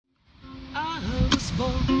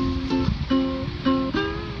home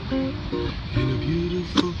in a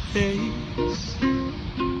beautiful place.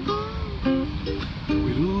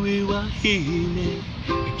 With we wahine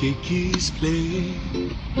Keki's play.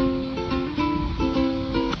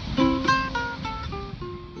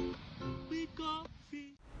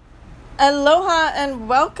 Aloha and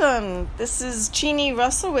welcome. This is Jeannie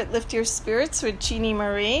Russell with Lift Your Spirits with Jeannie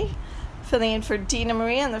Marie, filling in for Dena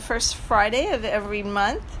Marie on the first Friday of every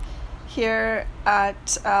month here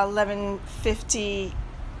at 1150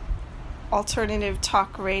 Alternative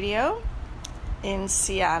Talk Radio in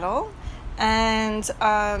Seattle. And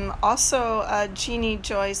also Jeannie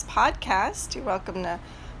Joy's podcast. You're welcome to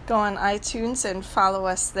go on iTunes and follow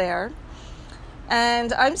us there.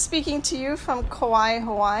 And I'm speaking to you from Kauai,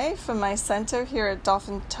 Hawaii, from my center here at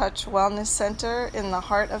Dolphin Touch Wellness Center in the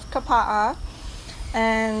heart of Kapa'a.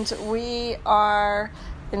 And we are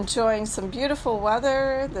enjoying some beautiful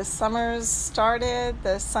weather. The summer's started,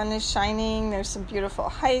 the sun is shining, there's some beautiful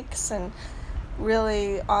hikes and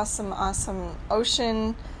really awesome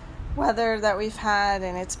ocean weather that we've had,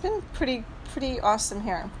 and it's been pretty awesome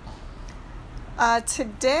here.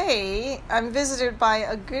 Today, I'm visited by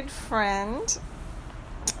a good friend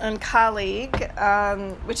and colleague,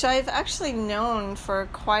 which I've actually known for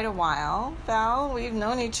quite a while. Val, we've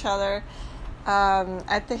known each other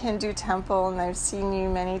at the Hindu temple, and I've seen you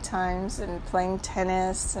many times and playing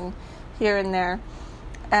tennis and here and there.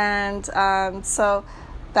 And so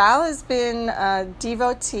Val has been a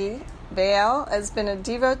devotee. Val has been a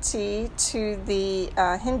devotee to the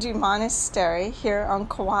Hindu monastery here on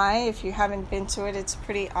Kauai. If you haven't been to it, it's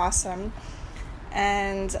pretty awesome.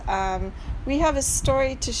 And we have a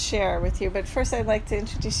story to share with you. But first, I'd like to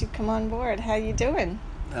introduce you. Come on board. How you doing?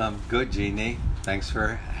 Good, Jeannie. Thanks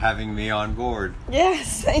for having me on board.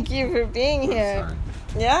 Yes, thank you for being here. Sorry.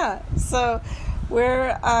 Yeah. So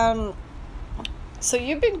we're so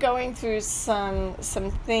you've been going through some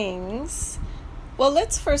things. Well,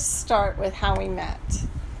 let's first start with how we met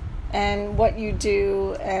and what you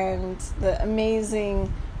do and the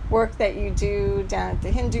amazing work that you do down at the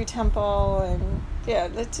Hindu temple. And yeah,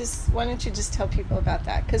 why don't you just tell people about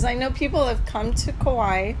that? Because I know people have come to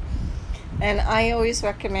Kauai, and I always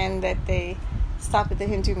recommend that they stop at the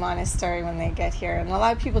Hindu monastery when they get here. And a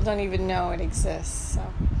lot of people don't even know it exists. So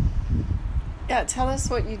yeah, tell us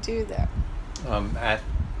what you do there.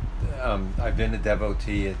 I've been a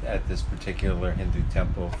devotee at this particular Hindu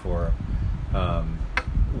temple for,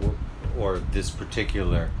 or this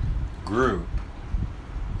particular group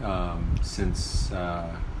since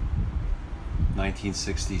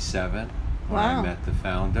 1967, when I met the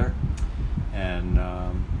founder, and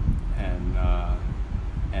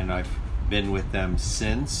I've been with them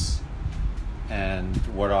since. And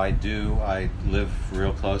what I do, I live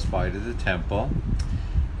real close by to the temple.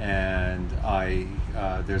 And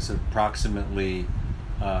there's approximately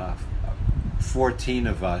 14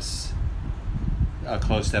 of us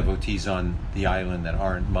close devotees on the island that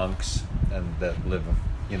aren't monks and that live,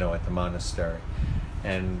 at the monastery.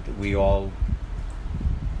 And we all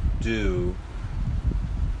do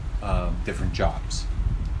different jobs.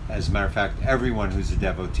 As a matter of fact, everyone who's a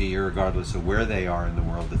devotee, regardless of where they are in the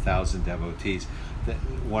world, 1,000 devotees,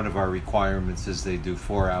 one of our requirements is they do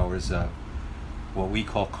 4 hours of what we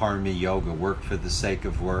call karma yoga, work for the sake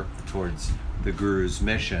of work towards the Guru's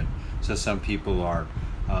mission. So some people are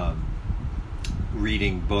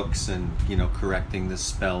reading books and correcting the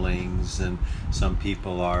spellings, and some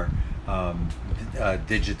people are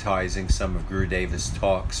digitizing some of Gurudeva's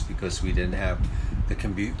talks, because we didn't have the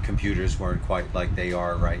computers weren't quite like they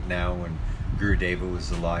are right now when Gurudeva was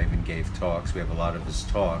alive and gave talks. We have a lot of his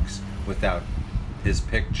talks without his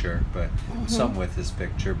picture, but some with his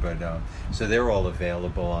picture, but so they're all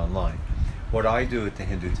available online. What I do at the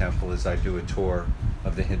Hindu temple is I do a tour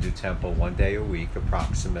of the Hindu temple 1 day a week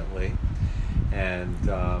approximately, and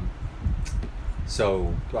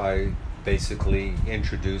so I basically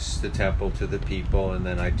introduce the temple to the people, and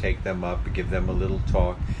then I take them up, give them a little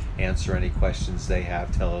talk, answer any questions they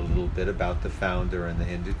have, tell a little bit about the founder and the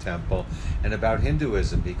Hindu temple, and about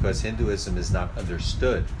Hinduism, because Hinduism is not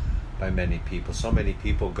understood by many people. So many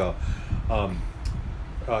people go,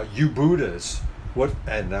 you Buddhas, what?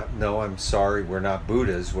 And no, I'm sorry, we're not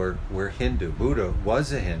Buddhas, we're Hindu. Buddha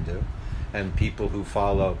was a Hindu, and people who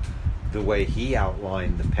follow the way he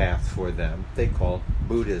outlined the path for them, they call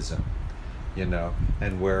Buddhism,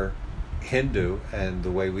 and we're Hindu, and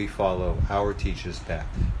the way we follow our teacher's path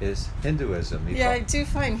is Hinduism. I do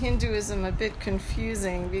find Hinduism a bit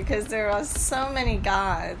confusing, because there are so many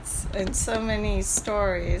gods and so many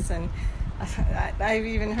stories, and I've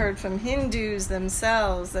even heard from Hindus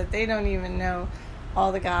themselves that they don't even know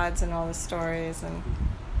all the gods and all the stories. And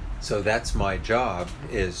So that's my job,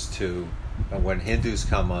 is to, when Hindus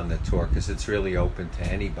come on the tour, because it's really open to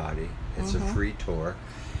anybody, it's a free tour,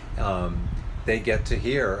 they get to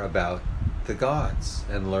hear about the gods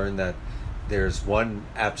and learn that there's one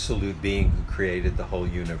absolute being who created the whole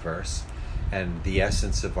universe, and the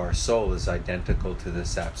essence of our soul is identical to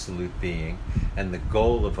this absolute being, and the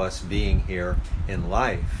goal of us being here in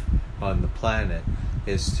life on the planet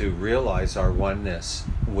is to realize our oneness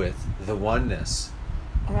with the oneness.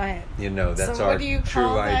 right. That's So our what do you true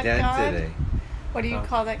call that identity. What do you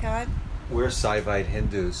call that god? We're Saivite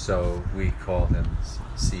Hindus, so we call him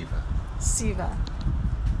Siva. Siva.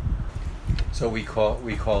 So we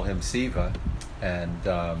call him Siva, and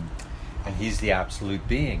he's the absolute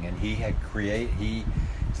being, and he's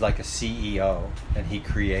like a CEO, and he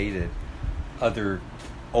created other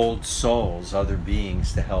old souls, other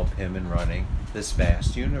beings to help him in running this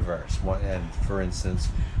vast universe. And for instance,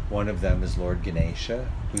 one of them is Lord Ganesha,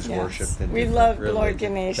 who's worshipped in we different love religions, Lord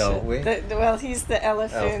Ganesha. don't we? Well, he's the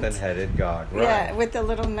elephant. Elephant-headed god, right? Yeah, with the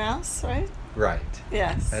little mouse, right? Right.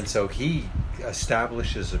 Yes. And so he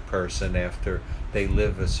establishes a person after they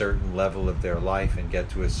live a certain level of their life and get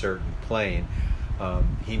to a certain plane.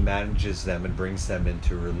 He manages them and brings them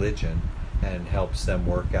into religion and helps them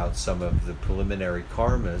work out some of the preliminary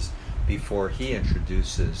karmas before he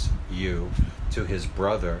introduces you to his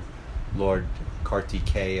brother, Lord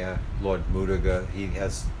Kartikeya, Lord Muruga.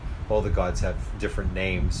 All the gods have different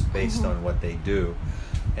names based on what they do.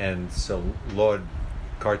 And so Lord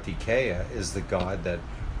Kartikeya is the god that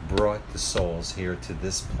brought the souls here to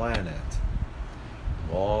this planet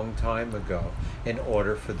long time ago in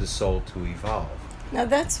order for the soul to evolve. Now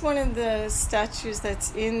that's one of the statues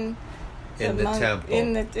that's in the temple.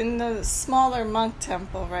 In the smaller monk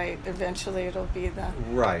temple, right? Eventually it'll be the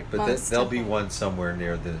right, but monk's there'll be temple. one somewhere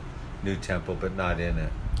near the new temple, but not in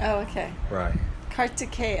it. Oh, okay. Right.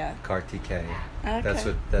 Kartikeya. Kartikeya.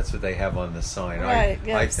 Okay. That's what they have on the sign. Right,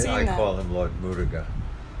 yeah, I've seen I that. call him Lord Muruga.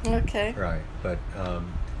 Okay. Right, but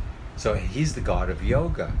so he's the god of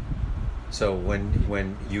yoga. So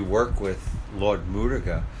when you work with Lord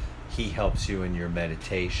Muruga, he helps you in your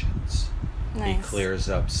meditations. Nice. He clears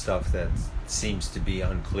up stuff that seems to be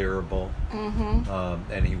unclearable,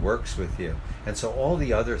 and he works with you. And so all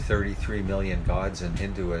the other 33 million gods in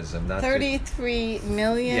Hinduism, 33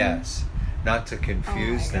 million? Yes. Not to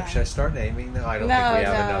confuse them. God. Should I start naming them? I don't think we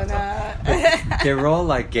have enough time. But they're all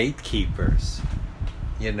like gatekeepers,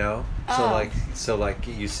 So like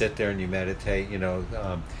you sit there and you meditate,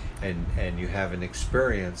 and you have an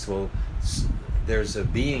experience. Well, there's a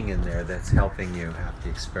being in there that's helping you have the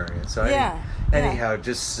experience. So anyhow,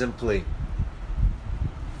 just simply.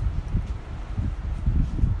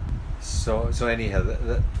 So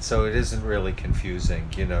anyhow, so it isn't really confusing.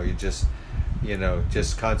 You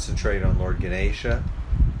just concentrate on Lord Ganesha.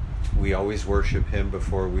 We always worship him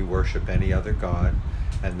before we worship any other god.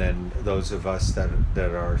 And then those of us that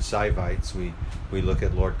are Saivites, we look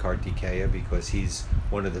at Lord Kartikeya because he's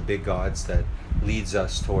one of the big gods that leads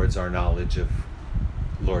us towards our knowledge of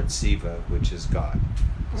Lord Siva, which is God.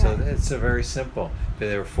 Right. So it's a very simple.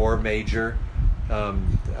 There are four major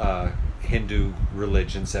Hindu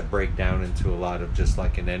religions that break down into a lot of, just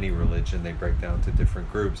like in any religion, they break down to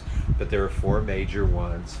different groups. But there are four major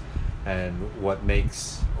ones. And what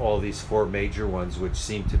makes all these four major ones, which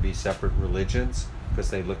seem to be separate religions,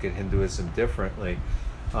 because they look at Hinduism differently,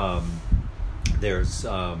 there's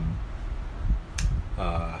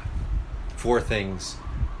four things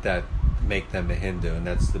that make them a Hindu, and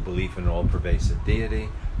that's the belief in all-pervasive deity,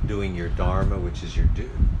 doing your dharma, which is your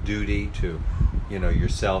duty to,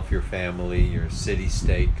 yourself, your family, your city,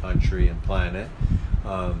 state, country, and planet,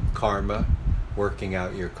 karma, working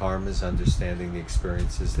out your karmas, understanding the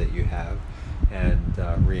experiences that you have, and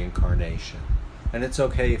reincarnation. And it's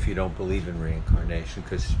okay if you don't believe in reincarnation,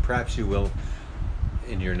 because perhaps you will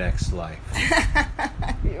in your next life.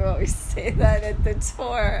 You always say that at the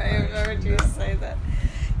tour. I heard you say that.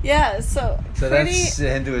 Yeah, so that's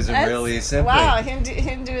Hinduism really simple. Wow,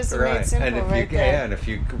 Hinduism made simple, and and if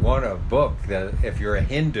you want a book, if you're a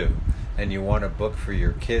Hindu and you want a book for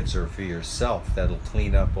your kids or for yourself that'll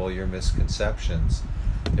clean up all your misconceptions,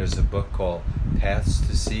 there's a book called Paths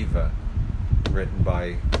to Siva, written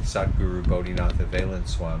by Sadhguru Bodhinatha Velan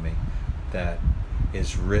Swami, that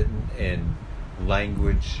is written in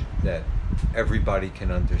language that everybody can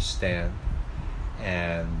understand,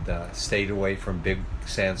 and stayed away from big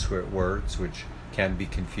Sanskrit words, which can be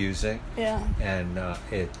confusing. Yeah. And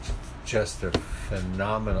it's just a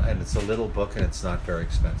phenomenal, and it's a little book, and it's not very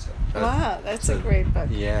expensive. Wow, that's a great book.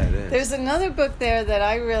 Yeah, it is. There's another book there that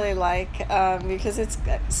I really like because it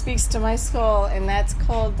speaks to my soul, and that's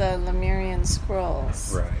called the Lemurian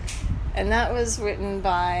Scrolls. Right. And that was written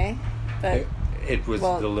by it was the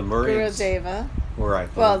Lemurians. Gurudeva.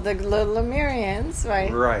 Right. The Lemurians,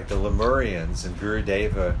 right? Right, the Lemurians, and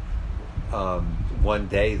Gurudeva. One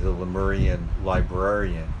day, the Lemurian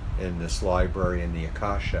librarian in this library in the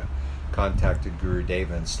Akasha contacted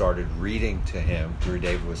Gurudeva and started reading to him.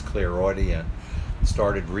 Gurudeva was clairaudient.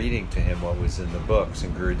 Started reading to him what was in the books,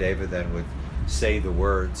 and Gurudeva then would say the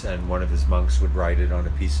words, and one of his monks would write it on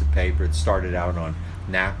a piece of paper. It started out on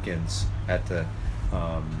napkins at the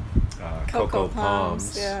Cocoa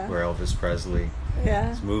Palms, where Elvis Presley's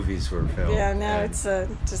movies were filmed. Yeah, now it's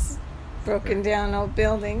just broken down old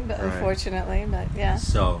building, but unfortunately, but yeah.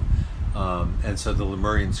 So, and so the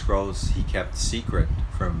Lemurian Scrolls he kept secret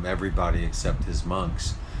from everybody except his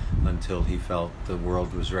monks until he felt the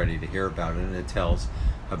world was ready to hear about it. And it tells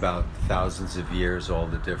about thousands of years, all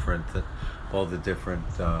the different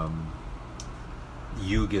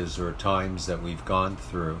yugas or times that we've gone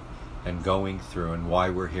through and going through, and why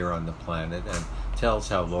we're here on the planet, and tells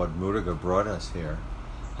how Lord Muruga brought us here,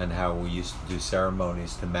 and how we used to do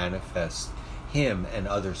ceremonies to manifest him and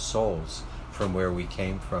other souls from where we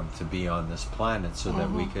came from to be on this planet, so that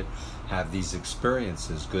we could have these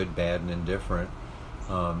experiences, good, bad, and indifferent,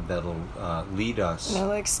 that'll lead us.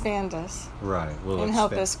 It'll expand us. Right. And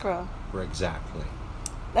help us grow. Exactly.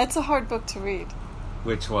 That's a hard book to read.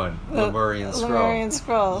 Which one? Lemurian Scrolls. Lemurian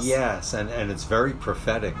Scrolls. Yes, and it's very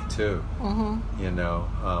prophetic, too. Mm-hmm. You know,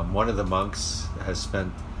 one of the monks has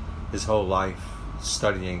spent his whole life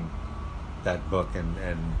studying that book, and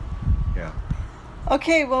yeah.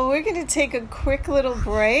 Okay, well, we're going to take a quick little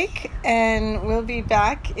break, and we'll be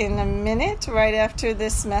back in a minute right after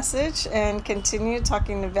this message and continue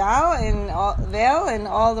talking to Val and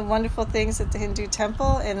all the wonderful things at the Hindu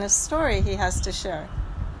temple and the story he has to share.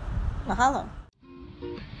 Mahalo.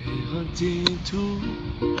 Hunting too.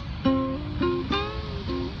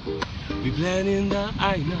 We blend in the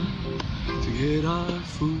aina to get our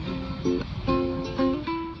food.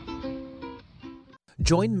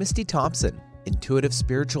 Join Misty Thompson, intuitive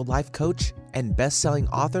spiritual life coach and best-selling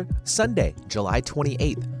author, Sunday, July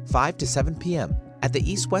 28th, 5 to 7 p.m. at the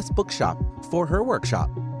East West Bookshop for her workshop,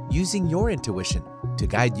 Using Your Intuition to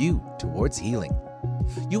Guide You Towards Healing.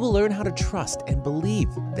 You will learn how to trust and believe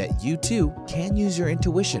that you too can use your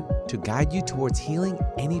intuition to guide you towards healing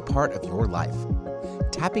any part of your life.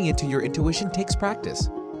 Tapping into your intuition takes practice,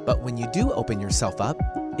 but when you do open yourself up,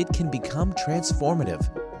 it can become transformative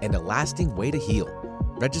and a lasting way to heal.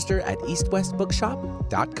 Register at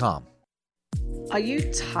eastwestbookshop.com. Are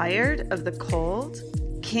you tired of the cold?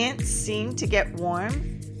 Can't seem to get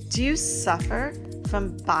warm? Do you suffer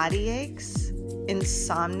from body aches,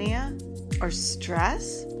 insomnia, or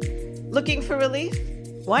stress? Looking for relief?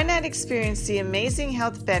 Why not experience the amazing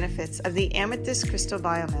health benefits of the Amethyst Crystal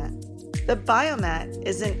Biomat? The Biomat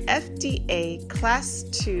is an FDA Class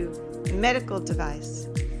II medical device.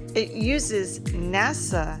 It uses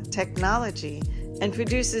NASA technology and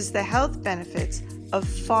produces the health benefits of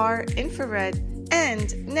far infrared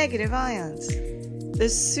and negative ions. The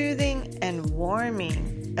soothing and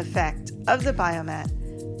warming effect of the Biomat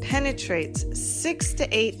penetrates 6 to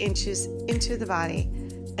 8 inches into the body,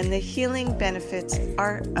 and the healing benefits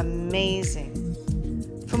are amazing.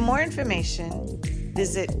 For more information,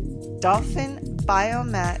 visit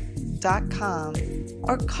dolphinbiomat.com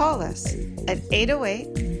or call us at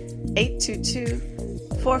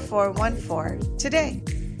 808-822-4414 today.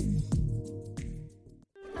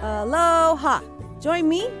 Aloha! Join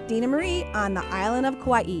me, Dena Marie, on the island of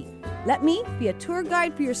Kauai. Let me be a tour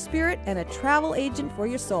guide for your spirit and a travel agent for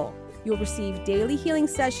your soul. You'll receive daily healing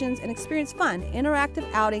sessions and experience fun,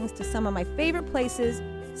 interactive outings to some of my favorite places,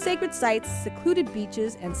 sacred sites, secluded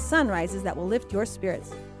beaches, and sunrises that will lift your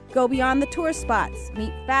spirits. Go beyond the tourist spots,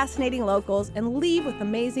 meet fascinating locals, and leave with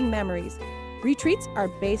amazing memories. Retreats are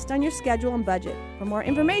based on your schedule and budget. For more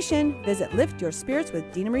information, visit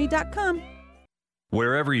liftyourspiritswithdenamarie.com.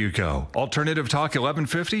 Wherever you go, Alternative Talk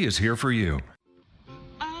 1150 is here for you.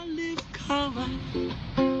 I live Kauai.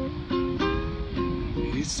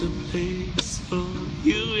 It's a place for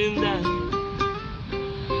you and I.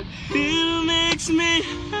 It makes me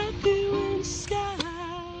happy when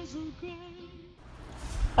skies are gray.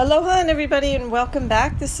 Aloha and everybody, and welcome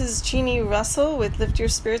back. This is Jeannie Russell with Lift Your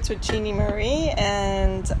Spirits with Jeannie Marie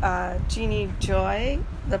and Jeannie Joy,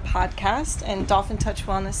 the podcast, and Dolphin Touch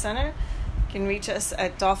Wellness Center. can reach us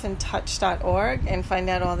at dolphintouch.org and find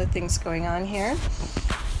out all the things going on here.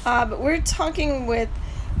 But we're talking with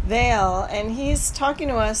Vale, and he's talking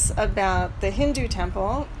to us about the Hindu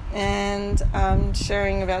temple and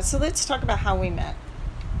sharing about... So let's talk about how we met.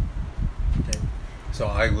 Okay. So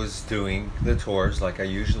I was doing the tours like I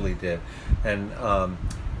usually did, and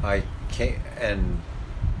I came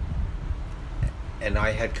and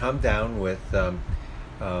I had come down with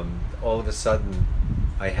all of a sudden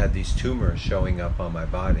I had these tumors showing up on my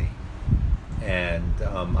body, and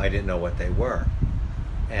I didn't know what they were.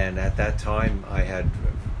 And at that time I had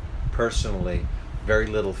personally very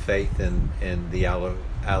little faith in the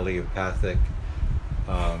allopathic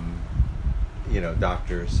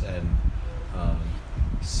doctors, and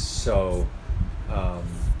so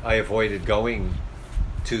I avoided going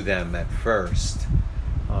to them at first,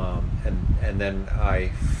 and then I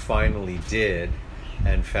finally did,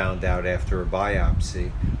 and found out after a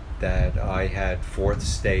biopsy that I had 4th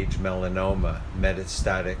stage melanoma,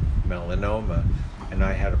 metastatic melanoma, and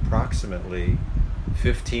I had approximately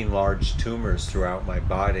 15 large tumors throughout my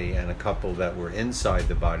body, and a couple that were inside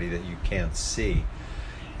the body that you can't see,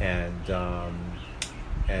 and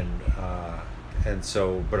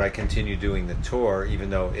so, but I continued doing the tour, even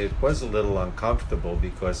though it was a little uncomfortable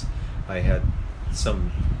because I had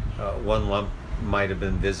some one lump might have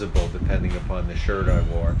been visible depending upon the shirt I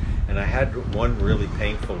wore, and I had one really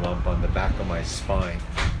painful lump on the back of my spine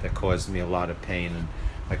that caused me a lot of pain, and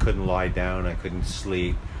I couldn't lie down, I couldn't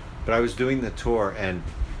sleep. But I was doing the tour, and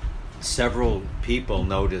several people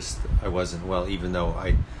noticed I wasn't well, even though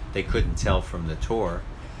they couldn't tell from the tour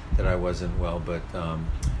that I wasn't well. But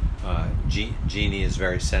Jeanne is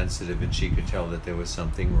very sensitive, and she could tell that there was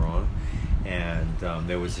something wrong. And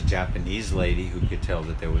there was a Japanese lady who could tell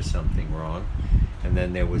that there was something wrong. And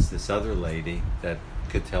then there was this other lady that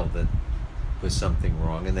could tell that was something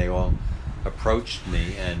wrong. And they all approached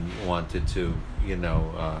me and wanted to,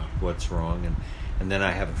 what's wrong. And then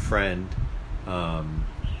I have a friend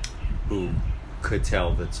who could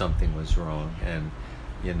tell that something was wrong. And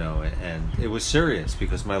it was serious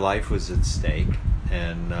because my life was at stake.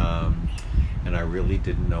 And I really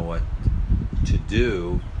didn't know what to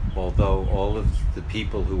do. Although all of the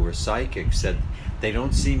people who were psychic said they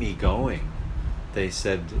don't see me going. They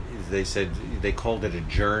said they called it a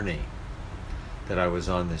journey, that I was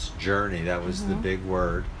on this journey. That was the big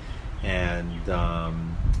word, and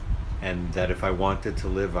that if I wanted to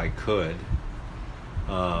live, I could.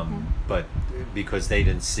 But because they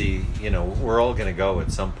didn't see, we're all going to go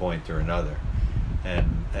at some point or another,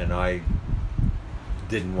 and I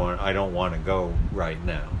don't want to go right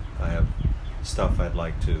now. I have stuff I'd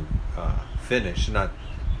like to finish, not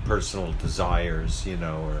personal desires,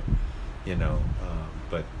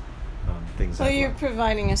 but things. Well, you're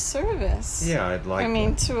providing a service. Yeah, I'd like. I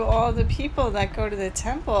mean, to all the people that go to the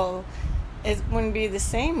temple, it wouldn't be the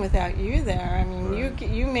same without you there. I mean, right.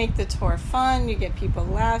 You make the tour fun. You get people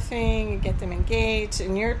laughing. You get them engaged,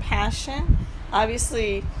 and your passion,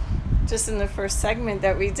 obviously. Just in the first segment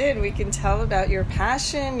that we did, we can tell about your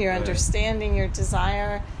passion, your understanding, your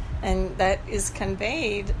desire. And that is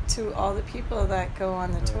conveyed to all the people that go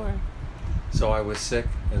on the tour. So I was sick,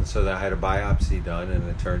 and so I had a biopsy done, and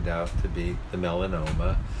it turned out to be the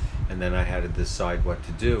melanoma. And then I had to decide what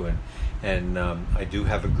to do. And I do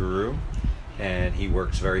have a guru, and he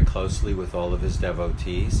works very closely with all of his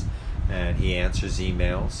devotees, and he answers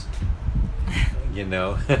emails,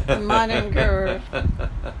 The modern guru.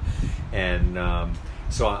 And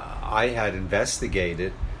so I had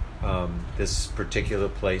investigated this particular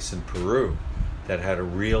place in Peru that had a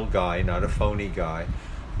real guy, not a phony guy,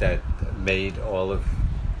 that made all of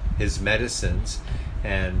his medicines.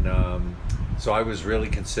 And so I was really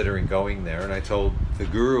considering going there, and I told the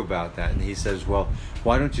guru about that, and he says, well,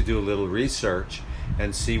 why don't you do a little research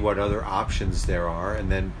and see what other options there are,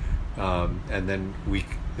 and then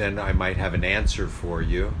I might have an answer for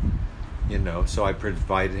you, So I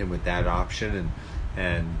provided him with that option,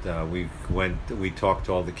 and we talked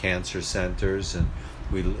to all the cancer centers, and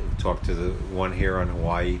we talked to the one here on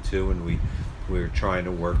Hawaii too, and we were trying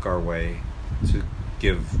to work our way to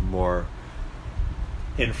give more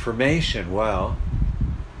information. Well,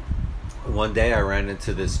 one day I ran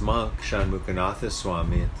into this monk, Shanmukanatha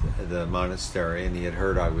Swami, at the monastery, and he had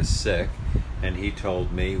heard I was sick, and he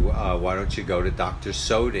told me, why don't you go to Dr.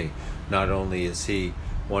 Sodhi? Not only is he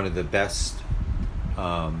one of the best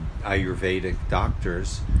Ayurvedic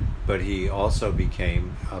doctors, but he also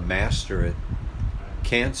became a master at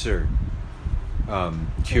cancer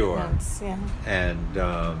cure. Yeah.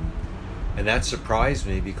 And that surprised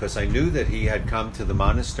me because I knew that he had come to the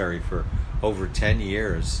monastery for over 10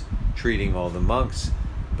 years treating all the monks,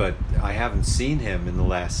 but I haven't seen him in the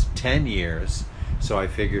last 10 years. So I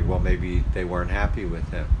figured, well, maybe they weren't happy with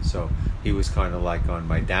him. So he was kind of like on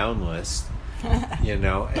my down list, you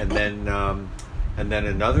know. And then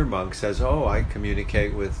another monk says, oh, I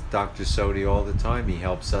communicate with Dr. Sodi all the time. He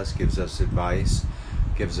helps us, gives us advice,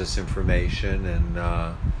 gives us information. And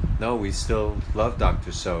no, we still love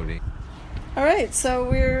Dr. Sodi. All right, so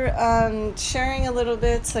we're sharing a little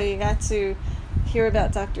bit. So you got to hear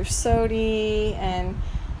about Dr. Sodi, and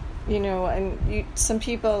some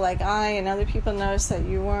people like I and other people noticed that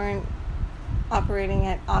you weren't operating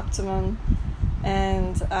at optimum.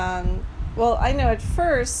 And well, I know at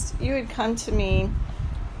first you had come to me.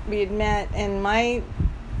 We had met, and my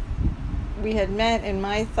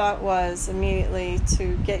thought was immediately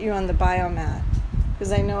to get you on the biomat,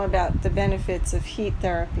 because I know about the benefits of heat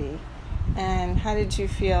therapy. And how did you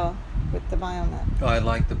feel with the biomat? Oh, I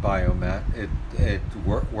like the biomat. It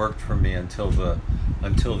worked for me until the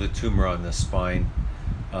tumor on the spine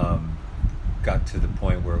got to the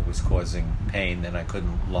point where it was causing pain. Then I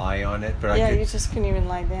couldn't lie on it, but you just couldn't even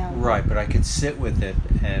lie down. Right, but I could sit with it,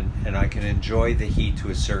 and I can enjoy the heat to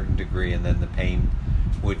a certain degree, and then the pain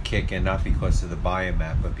would kick in, not because of the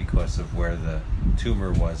biomat, but because of where the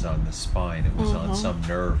tumor was on the spine. It was on some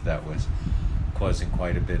nerve that was causing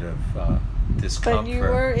quite a bit of discomfort. But you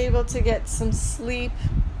were able to get some sleep.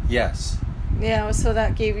 Yes. Yeah, so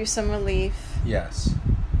that gave you some relief. Yes.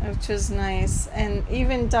 Which was nice. And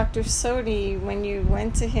even Dr. Sodi, when you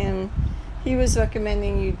went to him, he was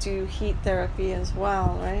recommending you do heat therapy as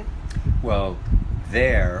well, right? Well,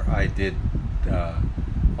 there I did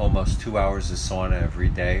almost 2 hours of sauna every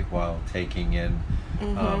day while taking in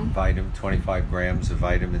 25 grams of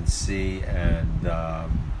vitamin C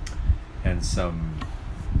and some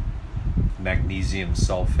magnesium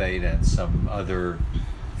sulfate and some other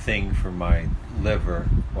thing for my liver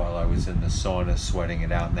while I was in the sauna sweating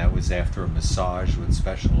it out. And that was after a massage with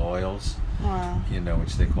special oils, wow,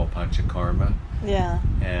 which they call panchakarma. Yeah.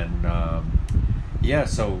 And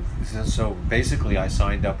so basically I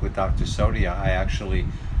signed up with Dr. Sodi. I actually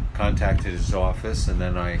contacted his office, and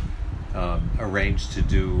then I arranged to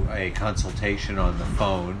do a consultation on the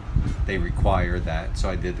phone. They require that, so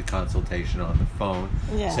I did the consultation on the phone,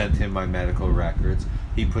 sent him my medical records.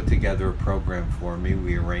 He put together a program for me.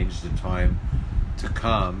 We arranged a time to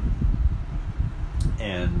come,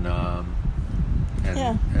 and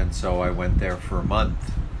so I went there for a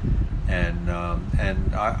month, and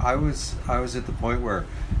I was at the point where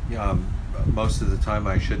most of the time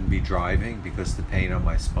I shouldn't be driving because the pain on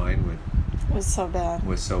my spine was so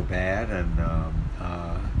bad, and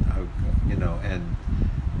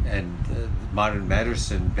modern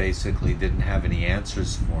medicine basically didn't have any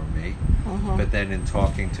answers for me. But then in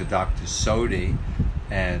talking to Dr. Sodi,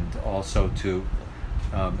 and also to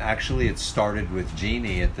actually it started with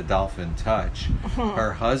Jeanne at the Dolphin Touch.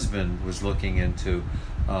 Her husband was looking into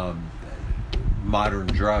modern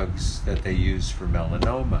drugs that they use for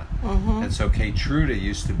melanoma, and so Keytruda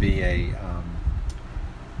used to be a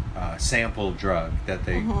sample drug that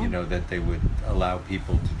they that they would allow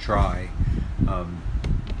people to try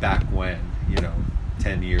back when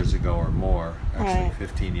 10 years ago or more, actually right.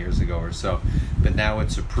 15 years ago or so. But now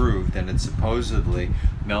it's approved, and it's supposedly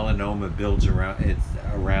melanoma builds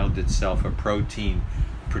around itself a protein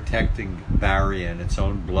protecting barrier in its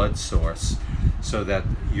own blood source, so that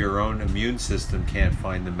your own immune system can't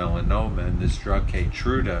find the melanoma. And this drug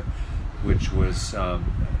Keytruda, which was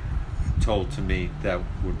told to me that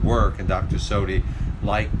would work, and Dr. Sodi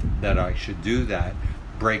liked that I should do that,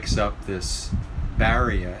 breaks up this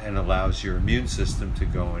barrier and allows your immune system to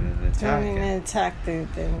go in and attack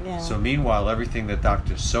it. So meanwhile, everything that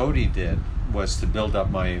Dr. Sodi did was to build up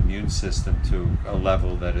my immune system to a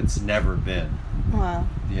level that it's never been. Wow.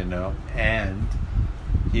 And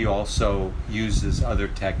he also uses other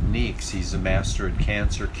techniques. He's a master at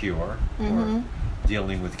cancer cure, or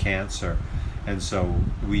dealing with cancer. And so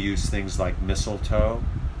we use things like mistletoe,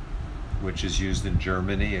 which is used in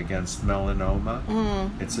Germany against melanoma.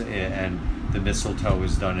 And the mistletoe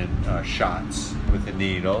is done in shots with a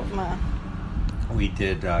needle. Wow. We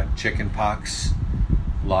did chickenpox,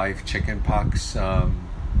 live chickenpox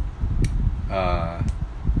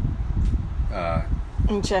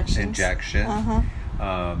injection.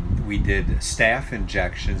 We did staph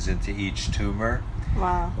injections into each tumor.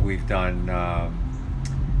 Wow. We've done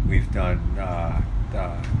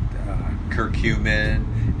curcumin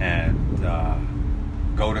and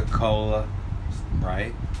gotu kola,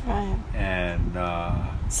 right? Right. And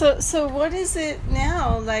so what is it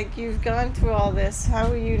now? Like, you've gone through all this. How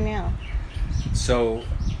are you now? So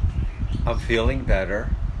I'm feeling better.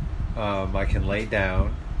 I can lay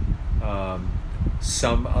down.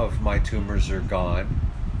 some of my tumors are gone.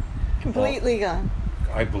 Completely gone.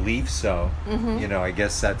 I believe so. Mm-hmm. I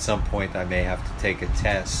guess at some point I may have to take a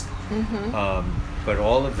test. Mm-hmm. But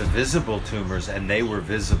all of the visible tumors, and they were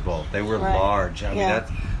visible, they were large. I mean,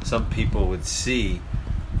 some people would see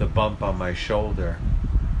the bump on my shoulder,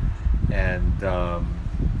 and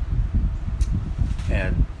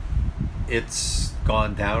it's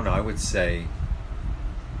gone down. I would say,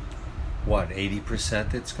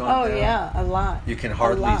 80% it's gone down? Oh, yeah, a lot. You can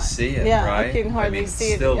hardly see it, yeah, right? I can hardly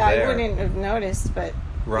see it. Still there. I wouldn't have noticed, but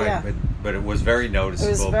right, yeah. but it was very noticeable.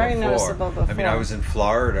 It was very noticeable before. I mean, I was in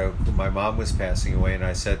Florida. My mom was passing away, and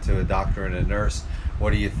I said to a doctor and a nurse,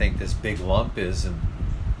 "What do you think this big lump is?" And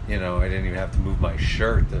I didn't even have to move my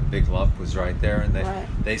shirt. The big lump was right there, and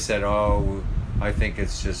they said, "Oh, I think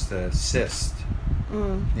it's just a cyst."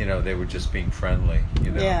 They were just being friendly.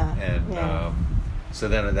 Yeah. And so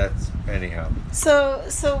then that's anyhow. So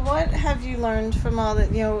what have you learned from all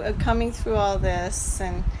that? Coming through all this,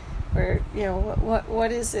 and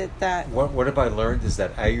what is it that? What have I learned is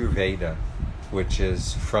that Ayurveda, which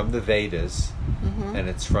is from the Vedas, and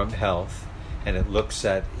it's from health, and it looks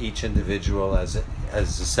at each individual as a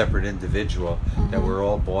separate individual, that we're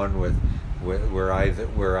all born with. We're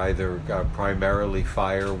either primarily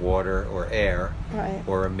fire, water, or air,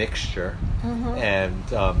 or a mixture. And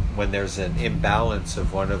when there's an imbalance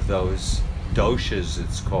of one of those doshas,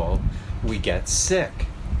 it's called, we get sick.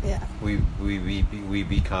 Yeah. We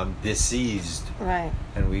become diseased. Right.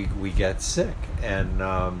 And we get sick. And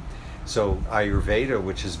so Ayurveda,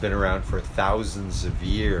 which has been around for thousands of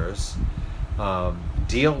years,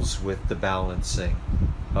 deals with the balancing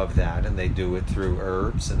of that, and they do it through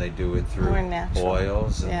herbs, and they do it through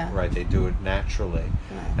oils, and they do it naturally.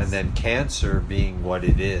 Nice. And then cancer being what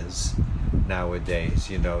it is nowadays,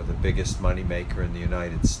 the biggest moneymaker in the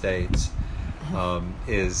United States,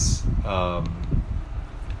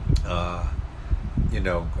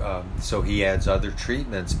 so he adds other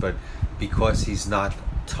treatments, but because he's not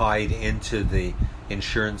tied into the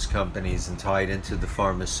insurance companies and tied into the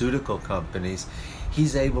pharmaceutical companies,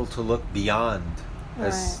 he's able to look beyond.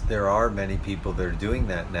 As there are many people that are doing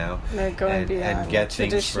that now, they're going beyond and get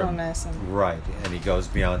traditional things from medicine. Right, and he goes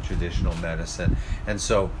beyond traditional medicine. And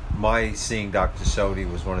so my seeing Dr. Sodhi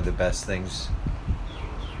was one of the best things.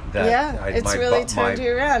 It's really turned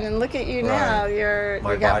you around, and look at you now. You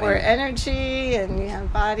got more energy, and you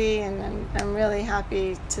have body, and I'm really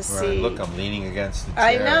happy to see. Look, I'm leaning against the chair.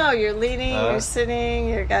 I know, you're leaning, you're sitting,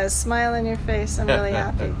 you've got a smile on your face. I'm really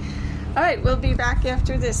happy. All right, we'll be back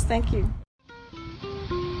after this. Thank you.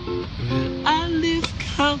 I live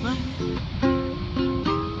color.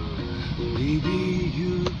 Baby,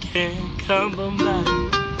 you can't come by mine.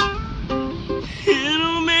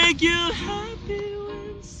 It'll make you happy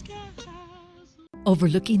when skies.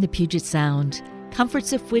 Overlooking the Puget Sound,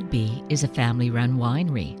 Comforts of Whidbey is a family-run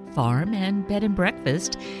winery, farm, and bed and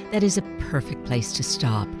breakfast that is a perfect place to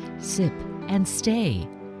stop, sip, and stay.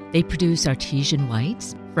 They produce artesian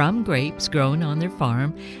whites from grapes grown on their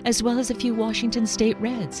farm, as well as a few Washington State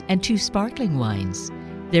Reds and 2 sparkling wines.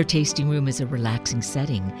 Their tasting room is a relaxing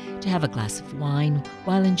setting to have a glass of wine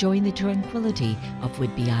while enjoying the tranquility of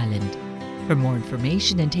Whidbey Island. For more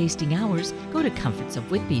information and tasting hours, go to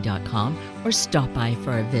comfortsofwhidbey.com or stop by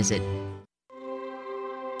for a visit.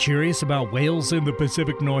 Curious about whales in the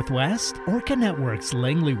Pacific Northwest? Orca Network's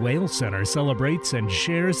Langley Whale Center celebrates and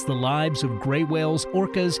shares the lives of gray whales,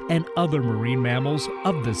 orcas, and other marine mammals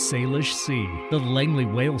of the Salish Sea. The Langley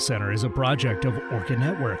Whale Center is a project of Orca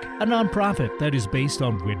Network, a nonprofit that is based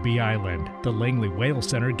on Whidbey Island. The Langley Whale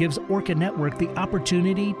Center gives Orca Network the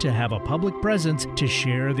opportunity to have a public presence to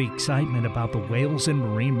share the excitement about the whales and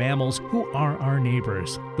marine mammals who are our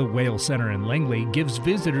neighbors. The Whale Center in Langley gives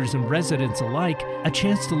visitors and residents alike a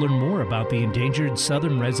chance to learn more about the endangered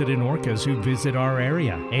southern resident orcas who visit our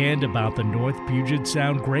area, and about the North Puget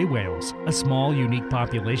Sound gray whales, a small, unique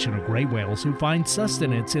population of gray whales who find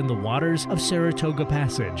sustenance in the waters of Saratoga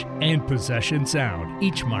Passage and Possession Sound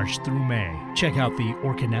each March through May. Check out the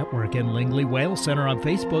Orca Network and Langley Whale Center on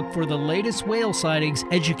Facebook for the latest whale sightings,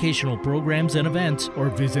 educational programs, and events, or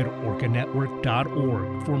visit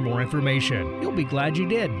orcanetwork.org for more information. You'll be glad you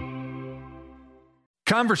did.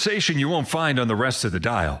 Conversation you won't find on the rest of the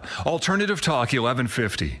dial. Alternative Talk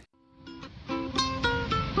 1150.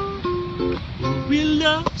 We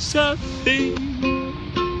love something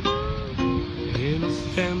in a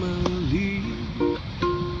family.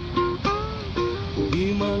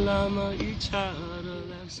 We malama each other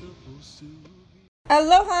like supposed to.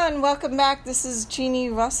 Aloha and welcome back. This is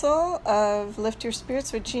Jeanne Russell of Lift Your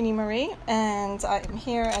Spirits with Jeanne Marie, and I'm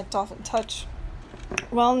here at Dolphin Touch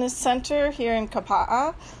Wellness Center here in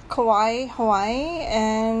Kauai, Hawaii.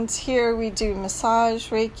 And here we do massage,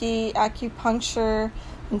 Reiki, acupuncture,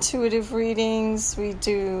 intuitive readings. We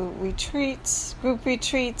do retreats, group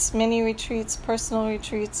retreats, mini retreats, personal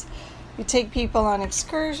retreats. We take people on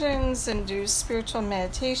excursions and do spiritual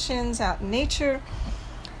meditations out in nature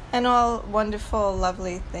and all wonderful,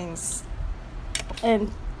 lovely things.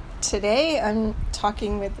 And today I'm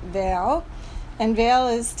talking with Val, and Val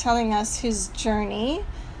is telling us his journey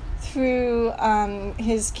through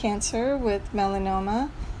his cancer with melanoma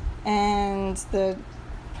and the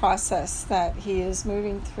process that he is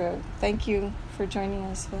moving through. Thank you for joining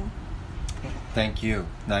us, Val. Thank you.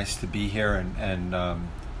 Nice to be here, and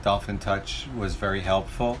Dolphin Touch was very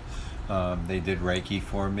helpful. They did Reiki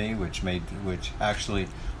for me, which actually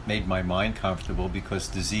made my mind comfortable, because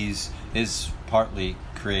disease is partly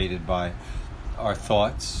created by our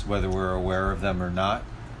thoughts, whether we're aware of them or not.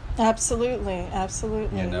 Absolutely,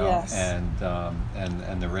 You know, yes. and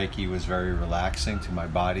the Reiki was very relaxing to my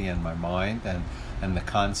body and my mind, and the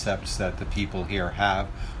concepts that the people here have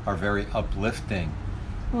are very uplifting.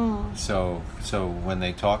 So when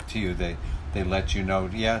they talk to you, they let you know,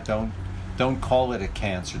 don't call it a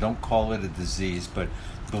cancer, don't call it a disease, but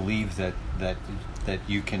believe that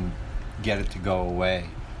you can get it to go away.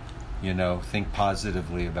 You know, think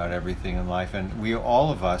positively about everything in life. And we,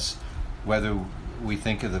 all of us, whether we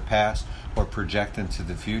think of the past or project into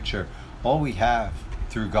the future, all we have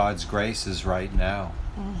through God's grace is right now.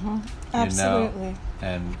 Absolutely. You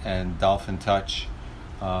know? And Dolphin Touch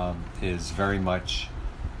is very much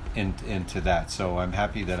into that. So I'm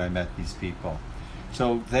happy that I met these people.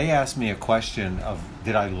 So they asked me a question of,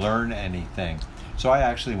 did I learn anything? So I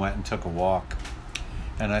actually went and took a walk,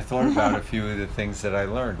 and I thought about a few of the things that I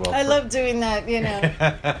learned. Well, I love doing that, you know,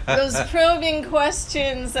 those probing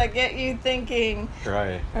questions that get you thinking.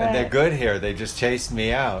 Right. And they're good here. They just chased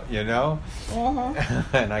me out, you know?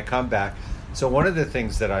 And I come back. So one of the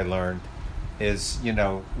things that I learned is, you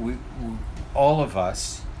know, we all of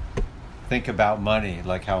us think about money,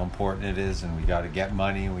 like how important it is, and we got to get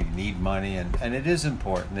money, we need money, and it is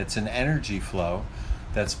important. It's an energy flow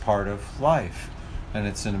that's part of life, and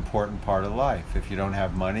it's an important part of life. If you don't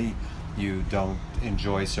have money, you don't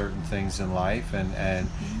enjoy certain things in life,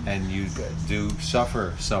 and you do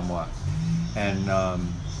suffer somewhat. And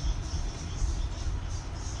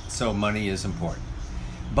so money is important.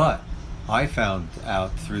 But I found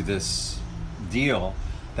out through this deal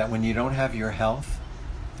that when you don't have your health,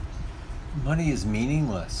 money is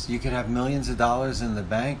meaningless. You could have millions of dollars in the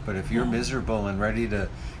bank, but if you're miserable and ready to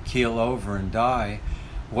keel over and die,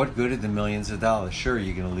 what good are the millions of dollars? Sure,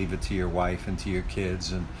 you're going to leave it to your wife and to your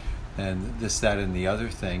kids and this, that, and the other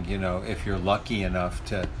thing, you know, if you're lucky enough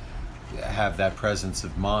to have that presence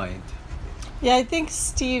of mind. Yeah, I think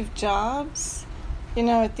Steve Jobs, you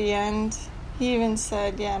know, at the end, he even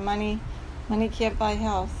said, money can't buy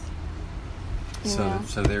health.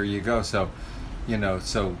 So there you go. So, you know,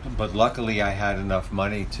 but luckily I had enough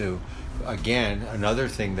money to, again, another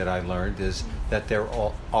thing that I learned is that there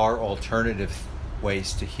are alternative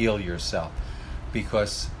ways to heal yourself,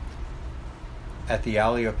 because at the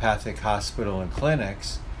allopathic hospital and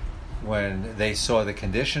clinics, when they saw the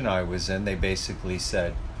condition I was in, they basically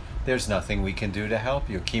said, there's nothing we can do to help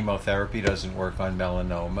you. Chemotherapy doesn't work on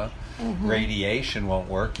melanoma. Radiation won't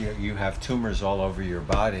work. You have tumors all over your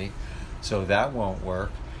body, so that won't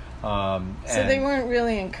work. So they weren't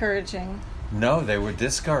really encouraging. No, they were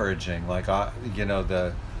discouraging. Like, you know,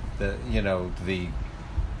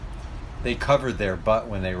 they covered their butt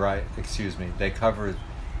when they write. Excuse me, they covered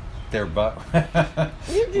their butt.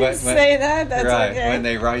 You can say that. That's right. Okay. When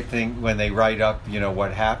they write up, you know,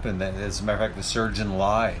 what happened. As a matter of fact, the surgeon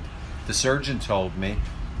lied. The surgeon told me,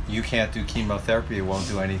 you can't do chemotherapy. It won't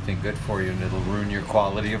do anything good for you, and it'll ruin your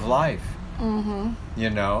quality of life. You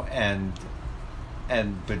know,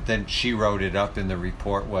 but then she wrote it up in the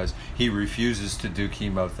report was, he refuses to do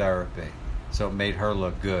chemotherapy. So it made her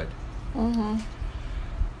look good.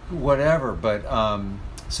 Whatever, but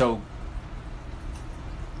so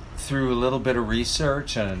through a little bit of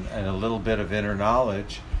research and a little bit of inner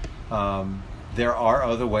knowledge, there are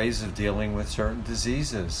other ways of dealing with certain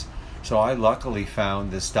diseases. So I luckily found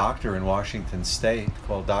this doctor in Washington State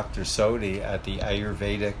called Dr. Sodhi at the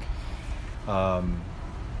Ayurvedic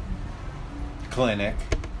clinic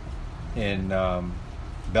in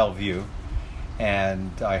Bellevue,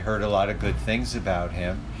 and I heard a lot of good things about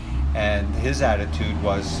him. And his attitude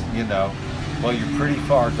was, you know, well, you're pretty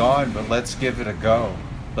far gone, but let's give it a go.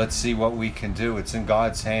 let's see what we can do. It's in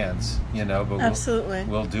God's hands, but Absolutely.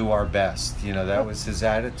 we'll do our best. That was his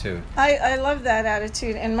attitude. I love that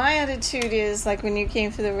attitude. And my attitude is, like when you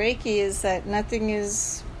came for the Reiki, is that nothing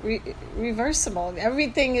is reversible.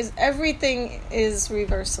 Everything is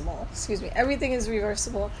reversible. Excuse me. Everything is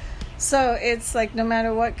reversible. So it's like no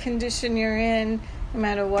matter what condition you're in, no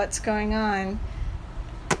matter what's going on,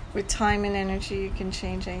 with time and energy, you can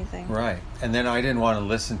change anything. Right. And then I didn't want to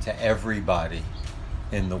listen to everybody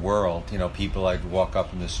in the world. People I'd walk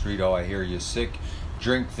up in the street, oh, I hear you're sick,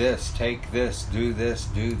 drink this, take this, do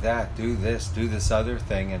that, do this other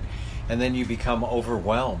thing. And then you become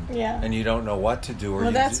overwhelmed. Yeah. And you don't know what to do.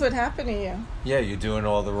 Well, that's what happened to you. Yeah, you're doing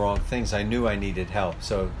all the wrong things. I knew I needed help.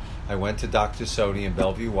 So I went to Dr. Sodi in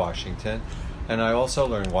Bellevue, Washington. And I also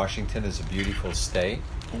learned Washington is a beautiful state.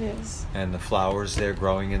 It is. And the flowers there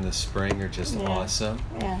growing in the spring are just awesome.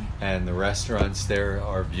 Yeah. And the restaurants there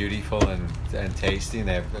are beautiful and tasty. And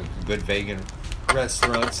they have good vegan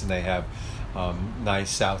restaurants, and they have nice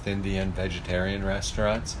South Indian vegetarian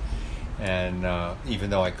restaurants. And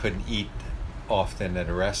even though I couldn't eat often at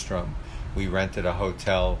a restaurant, we rented a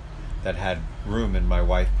hotel that had room, and my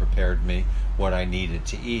wife prepared me what I needed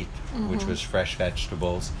to eat, which was fresh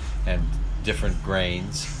vegetables and different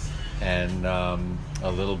grains. And a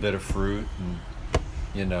little bit of fruit, and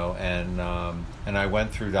and I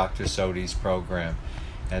went through Dr. Sodi's program,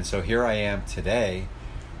 and so here I am today.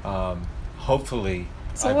 Hopefully.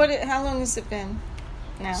 So how long has it been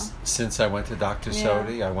now? Since I went to Dr.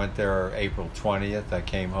 Sodi, I went there April 20th. I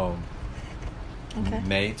came home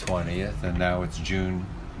May 20th, and now it's June.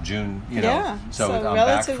 Yeah, So I'm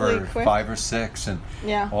back for quick. 5 or 6, and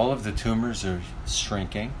all of the tumors are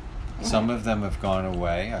shrinking. Some of them have gone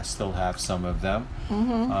away. I still have some of them.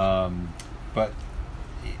 But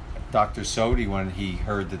Dr. Sodi, when he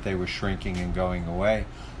heard that they were shrinking and going away,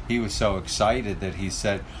 he was so excited that he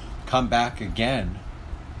said, come back again.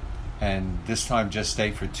 And this time just stay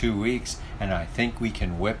for 2 weeks, and I think we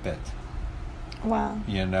can whip it. Wow.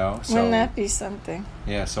 So, wouldn't that be something?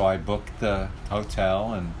 Yeah, so I booked the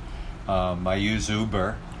hotel, and I use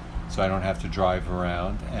Uber, so I don't have to drive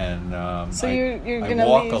around, and so you're gonna I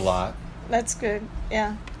walk leave. A lot. That's good.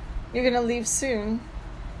 Yeah, you're gonna leave soon.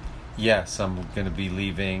 Yes, I'm going to be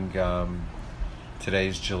leaving.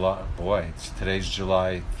 Today's July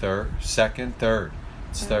 3rd, 3rd.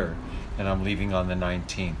 It's 3rd, and I'm leaving on the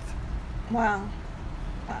 19th. Wow.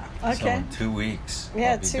 Okay. So in 2 weeks,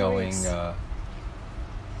 yeah, I'll be going to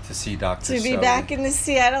see Dr. To be Sodi. back in the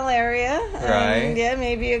Seattle area. Right. And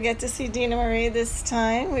maybe you'll get to see Dena Marie this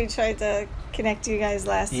time. We tried to connect you guys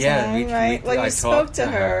last time, right? Well, you spoke to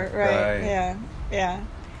her, right? Yeah.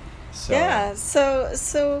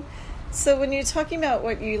 So when you're talking about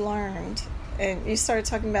what you learned, and you started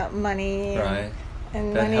talking about money,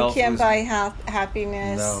 and that money can't buy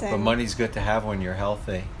happiness. No, but money's good to have when you're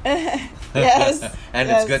healthy. Yes. And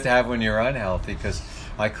it's good to have when you're unhealthy, because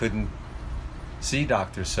I couldn't see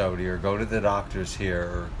Dr. Sodi or go to the doctors here,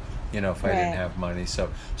 or if I didn't have money.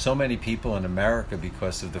 So many people in America,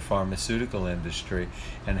 because of the pharmaceutical industry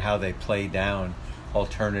and how they play down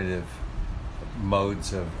alternative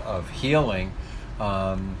modes of healing,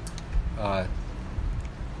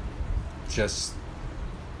 just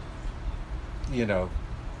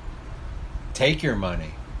take your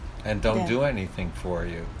money and don't do anything for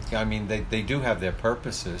you. I mean, they do have their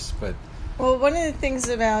purposes, but... Well, one of the things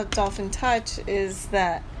about Dolphin Touch is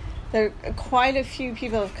that there are quite a few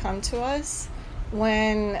people have come to us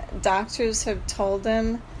when doctors have told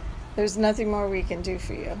them there's nothing more we can do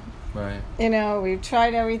for you. Right. We've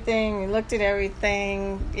tried everything, we looked at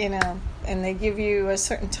everything, and they give you a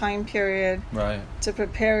certain time period to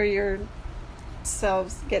prepare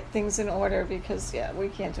yourselves, get things in order, because, we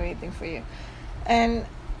can't do anything for you. And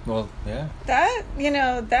well, yeah. That,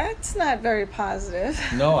 that's not very positive.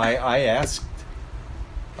 No, I asked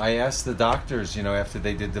the doctors, after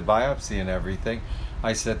they did the biopsy and everything,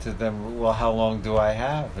 I said to them, well, how long do I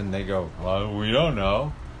have? And they go, well, we don't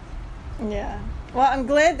know. Yeah. Well, I'm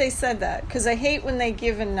glad they said that, because I hate when they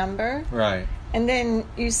give a number. Right. And then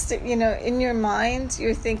in your mind,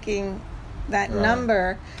 you're thinking that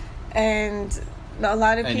number, and a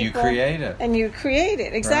lot of people... And you create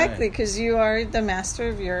it. Exactly, because you are the master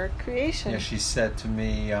of your creation. Yeah, she said to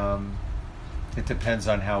me, it depends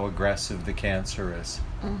on how aggressive the cancer is.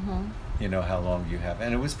 Mm-hmm. How long you have.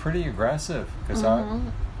 And it was pretty aggressive, because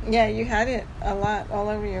Yeah, you had it a lot all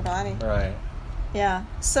over your body. Right. Yeah.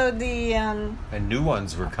 So the... And new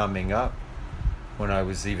ones were coming up. When I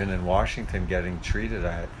was even in Washington getting treated,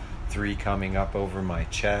 I had 3 coming up over my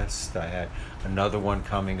chest. I had another one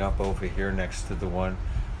coming up over here next to the one.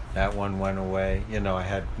 That one went away. I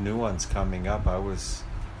had new ones coming up. I was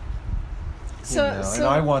And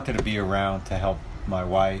I wanted to be around to help my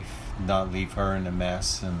wife, not leave her in a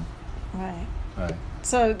mess. And Right. Right.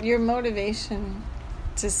 So your motivation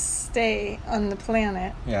to stay on the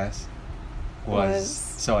planet, yes, was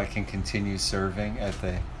so I can continue serving at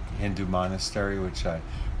the Hindu monastery, which I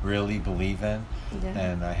really believe in,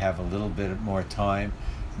 and I have a little bit more time,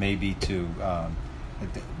 maybe to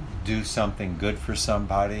do something good for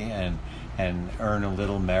somebody and earn a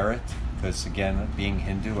little merit. Because again, being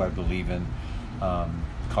Hindu, I believe in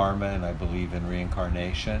karma and I believe in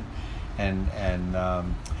reincarnation, and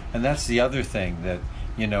that's the other thing that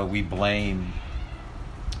we blame.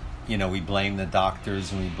 We blame the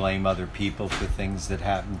doctors and we blame other people for things that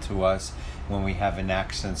happen to us. When we have an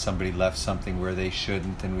accident, somebody left something where they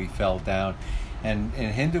shouldn't and we fell down. And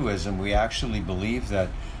in Hinduism, we actually believe that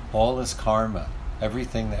all is karma.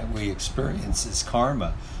 Everything that we experience is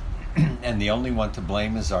karma. And the only one to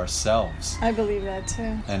blame is ourselves. I believe that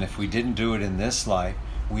too. And if we didn't do it in this life,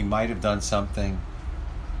 we might have done something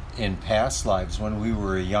in past lives when we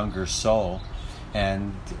were a younger soul,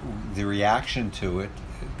 and the reaction to it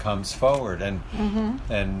comes forward. And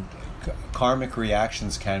karmic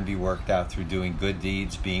reactions can be worked out through doing good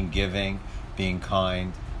deeds, being giving, being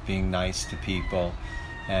kind, being nice to people.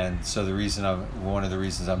 And so one of the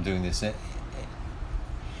reasons I'm doing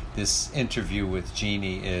this interview with Jeanne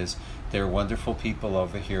is they're wonderful people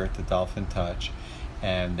over here at the Dolphin Touch,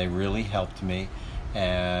 and they really helped me,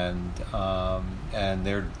 and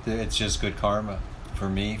it's just good karma for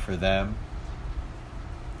me, for them,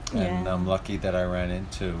 and I'm lucky that I ran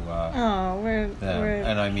into we're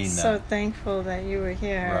and I mean so that. Thankful that you were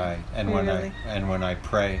here. Right, and when I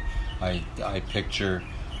pray, I picture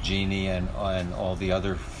Jeanne and all the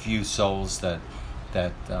other few souls that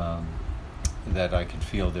I could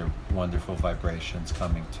feel their wonderful vibrations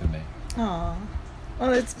coming to me. Oh,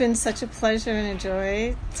 well, it's been such a pleasure and a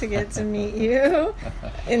joy to get to meet you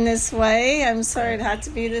in this way. I'm sorry it had to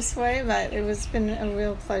be this way, but it was been a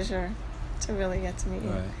real pleasure to really get to meet you.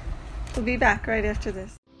 Right. We'll be back right after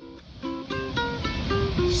this.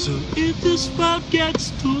 So if this world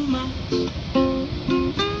gets too much,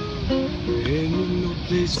 ain't no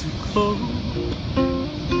place to go.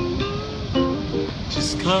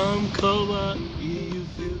 Just come cover you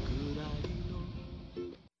feel good, I know.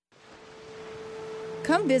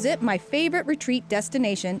 Come visit my favorite retreat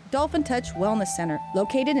destination, Dolphin Touch Wellness Center,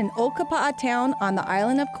 located in Okapa'a Town on the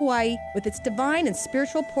island of Kauai. With its divine and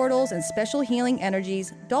spiritual portals and special healing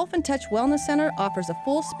energies, Dolphin Touch Wellness Center offers a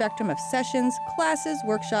full spectrum of sessions, classes,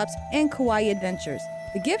 workshops, and Kauai adventures.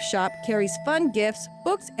 The gift shop carries fun gifts,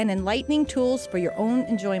 books, and enlightening tools for your own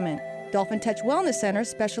enjoyment. Dolphin Touch Wellness Center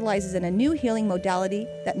specializes in a new healing modality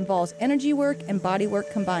that involves energy work and body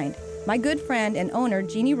work combined. My good friend and owner,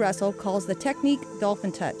 Jeanne Russell, calls the technique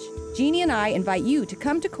Dolphin Touch. Jeanne and I invite you to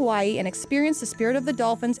come to Kauai and experience the spirit of the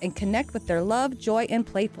dolphins and connect with their love, joy, and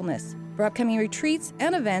playfulness. For upcoming retreats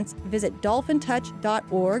and events, visit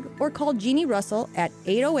dolphintouch.org or call Jeanne Russell at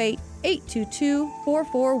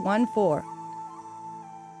 808-822-4414.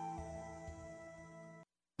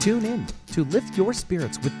 Tune in to Lift Your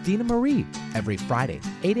Spirits with Dena Marie every Friday,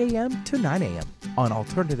 8 a.m. to 9 a.m. on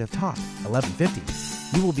Alternative Talk, 1150.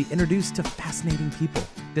 You will be introduced to fascinating people,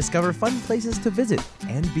 discover fun places to visit,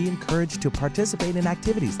 and be encouraged to participate in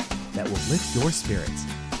activities that will lift your spirits.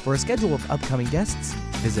 For a schedule of upcoming guests,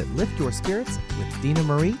 visit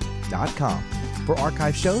liftyourspiritswithdenamarie.com. For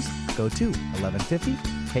archive shows, go to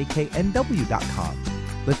 1150kknw.com.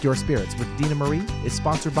 Lift Your Spirits with Dena Marie is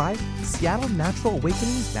sponsored by Seattle Natural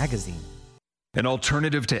Awakenings Magazine. An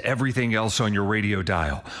alternative to everything else on your radio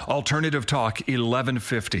dial. Alternative Talk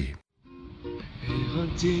 1150. Hey,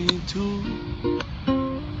 hunting too.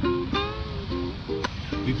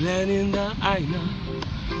 We planning the Aina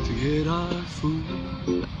to get our food.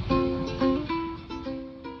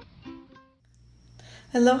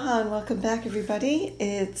 Aloha and welcome back, everybody.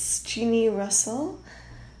 It's Jeanne Russell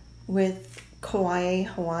with Kauai,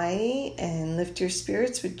 Hawaii, and Lift Your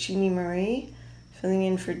Spirits with Jeanne Marie, filling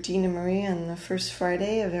in for Dena Marie on the first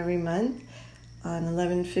Friday of every month on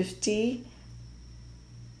 1150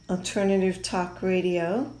 Alternative Talk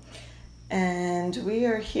Radio. And we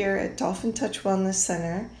are here at Dolphin Touch Wellness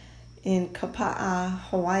Center in Kapa'a,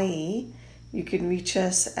 Hawaii. You can reach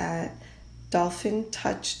us at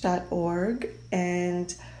dolphintouch.org,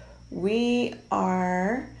 and we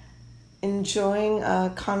are enjoying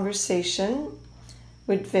a conversation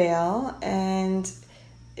with Vale, and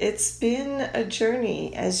it's been a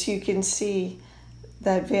journey, as you can see,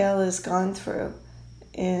 that Vale has gone through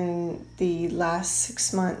in the last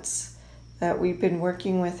 6 months that we've been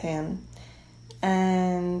working with him.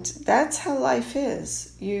 And that's how life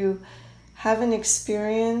is. You have an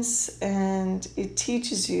experience and it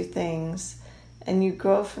teaches you things and you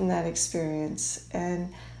grow from that experience.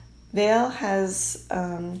 And Vale has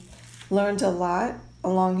learned a lot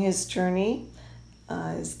along his journey.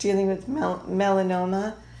 His dealing with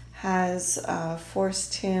melanoma has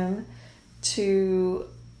forced him to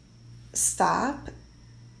stop.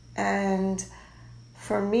 And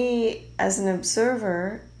for me, as an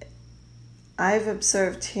observer, I've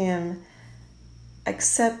observed him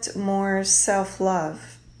accept more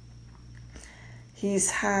self-love.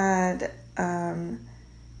 He's had a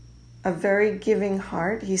very giving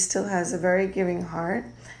heart. He still has a very giving heart,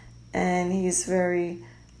 and he's very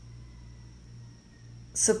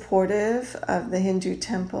supportive of the Hindu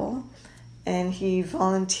temple, and he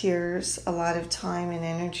volunteers a lot of time and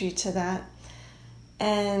energy to that.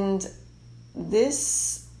 And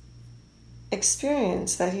this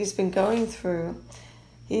experience that he's been going through,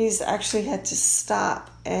 he's actually had to stop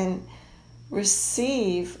and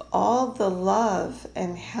receive all the love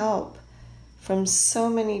and help from so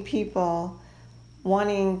many people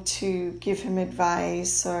wanting to give him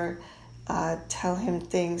advice or tell him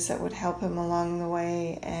things that would help him along the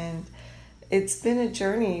way. And it's been a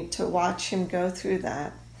journey to watch him go through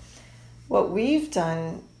that. What we've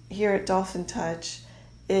done here at Dolphin Touch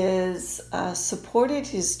is supported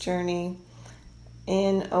his journey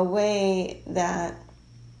in a way that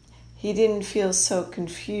he didn't feel so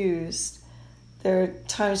confused. There are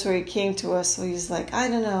times where he came to us where he's like, I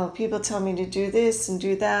don't know, people tell me to do this and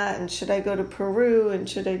do that, and should I go to Peru, and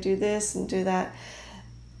should I do this and do that?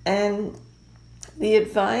 And the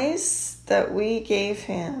advice that we gave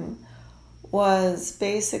him was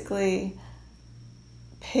basically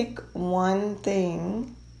pick one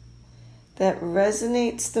thing that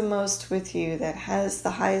resonates the most with you, that has the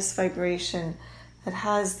highest vibration, that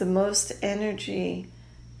has the most energy,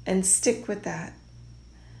 and stick with that.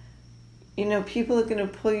 You know, people are going to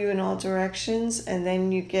pull you in all directions, and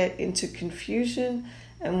then you get into confusion.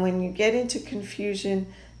 And when you get into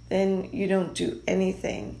confusion, then you don't do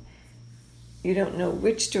anything. You don't know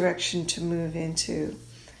which direction to move into.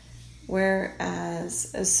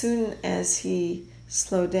 Whereas as soon as he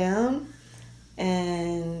slowed down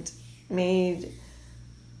and made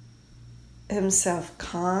himself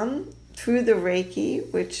calm through the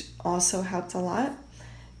Reiki, which also helped a lot,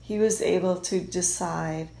 he was able to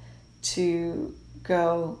decide to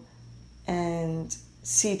go and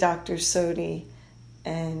see Dr. Sodhi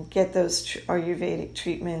and get those Ayurvedic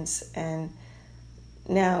treatments. And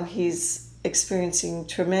now he's experiencing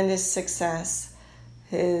tremendous success.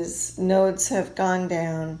 His nodes have gone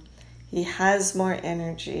down. He has more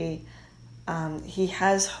energy. He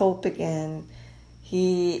has hope again.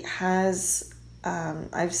 He has,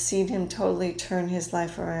 I've seen him totally turn his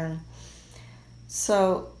life around.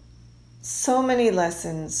 So many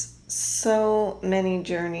lessons, so many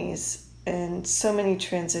journeys, and so many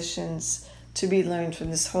transitions to be learned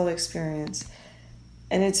from this whole experience.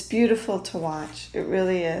 And it's beautiful to watch. It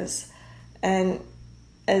really is. And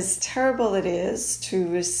as terrible it is to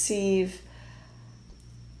receive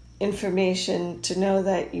information to know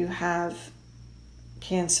that you have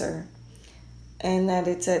cancer and that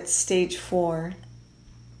it's at stage 4,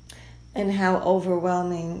 and how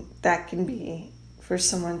overwhelming that can be for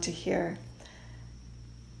someone to hear.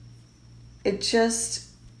 It just,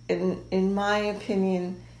 in my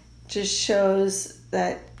opinion, just shows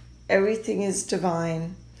that everything is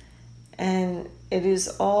divine and it is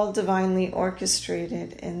all divinely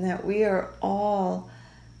orchestrated, and that we are all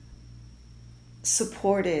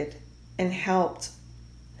supported and helped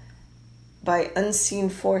by unseen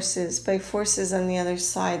forces, by forces on the other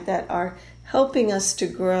side that are helping us to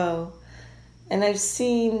grow. And I've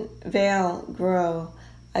seen Vale grow.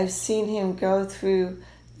 I've seen him go through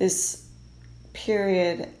this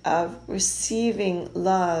period of receiving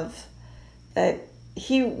love that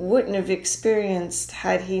he wouldn't have experienced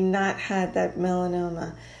had he not had that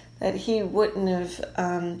melanoma, that he wouldn't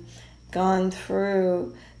have gone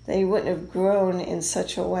through, that he wouldn't have grown in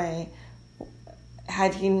such a way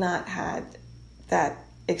had he not had that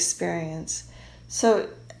experience. So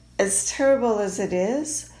as terrible as it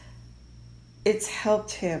is, it's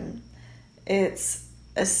helped him. It's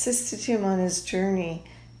assisted him on his journey,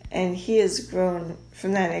 and he has grown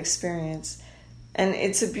from that experience. And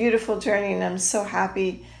it's a beautiful journey, and I'm so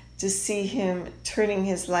happy to see him turning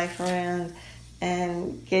his life around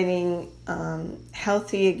and getting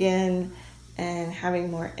healthy again and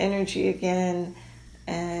having more energy again,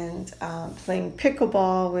 and playing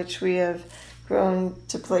pickleball, which we have grown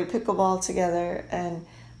to play pickleball together. And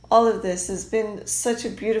all of this has been such a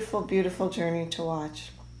beautiful, beautiful journey to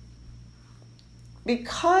watch.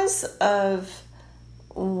 Because of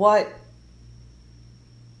what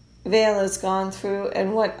Vale has gone through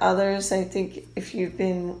and what others, I think if you've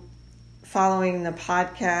been following the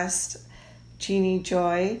podcast, Jeannie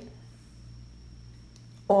Joy,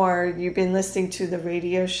 or you've been listening to the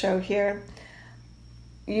radio show here,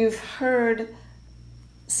 you've heard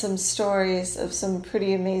some stories of some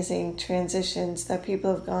pretty amazing transitions that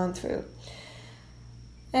people have gone through.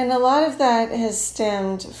 And a lot of that has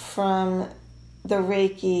stemmed from the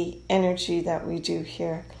Reiki energy that we do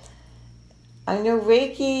here. I know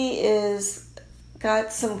Reiki is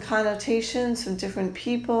got some connotations from different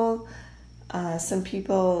people. Some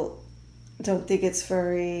people don't think it's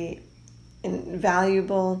very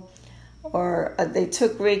valuable, or they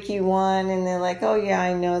took Reiki 1 and they're like, oh yeah,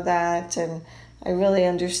 I know that and I really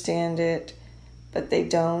understand it, but they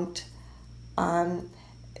don't.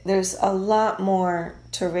 There's a lot more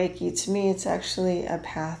to Reiki. To me, it's actually a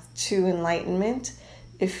path to enlightenment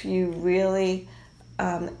if you really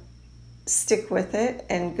stick with it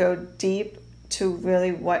and go deep to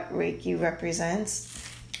really what Reiki represents.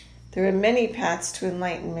 There are many paths to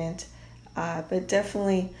enlightenment, but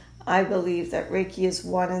definitely I believe that Reiki is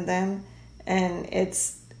one of them, and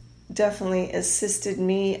it's definitely assisted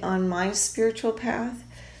me on my spiritual path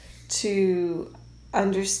to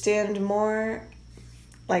understand more,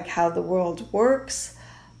 like how the world works,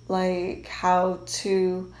 like how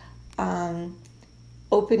to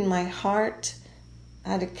open my heart,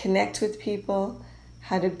 how to connect with people,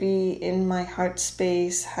 how to be in my heart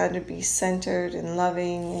space, how to be centered and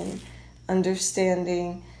loving and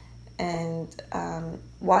understanding, and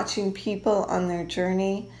watching people on their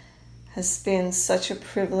journey has been such a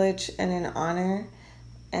privilege and an honor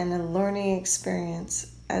and a learning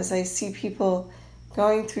experience as I see people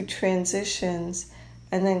going through transitions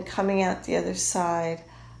and then coming out the other side,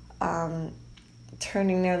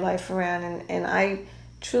 turning their life around. And I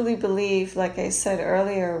truly believe, like I said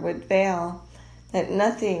earlier with Vale, that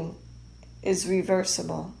nothing is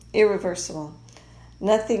irreversible.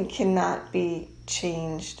 Nothing cannot be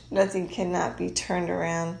changed. Nothing cannot be turned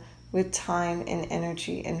around with time and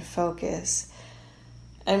energy and focus.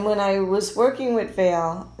 And when I was working with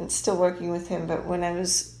Vale, and still working with him, but when I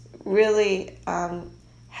was really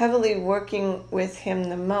heavily working with him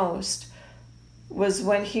the most was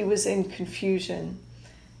when he was in confusion,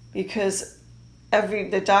 because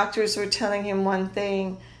the doctors were telling him one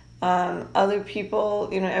thing, other people,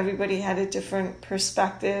 everybody had a different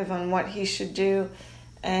perspective on what he should do,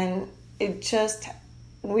 and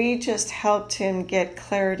we just helped him get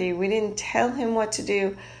clarity. We didn't tell him what to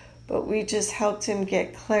do, but we just helped him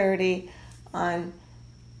get clarity on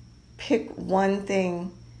pick one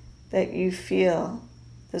thing that you feel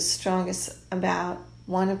the strongest about,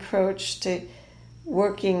 one approach to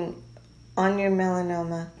working on your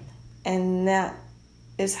melanoma, and that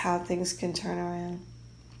is how things can turn around.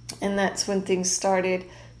 And that's when things started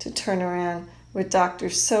to turn around with Dr.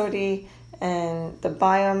 Sodi, and the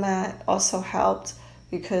biomat also helped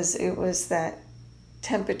because it was that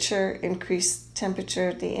increased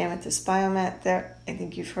temperature, the amethyst biomat that I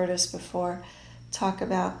think you've heard us before talk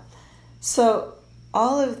about. So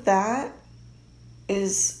all of that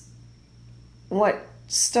is what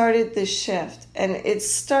started this shift. And it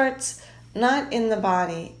starts not in the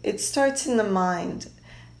body, it starts in the mind.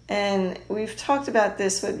 And we've talked about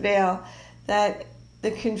this with Vale, that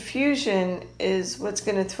the confusion is what's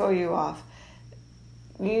going to throw you off.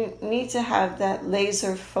 You need to have that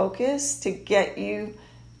laser focus to get you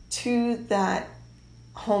to that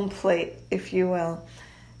home plate, if you will,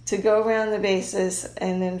 to go around the bases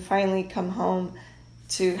and then finally come home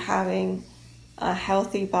to having a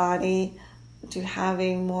healthy body, to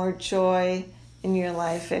having more joy in your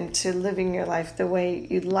life, and to living your life the way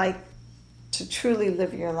you'd like to truly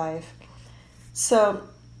live your life. So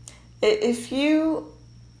if you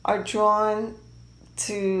are drawn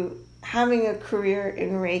to having a career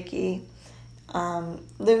in Reiki,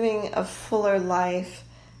 living a fuller life,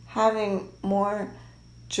 having more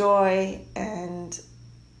joy and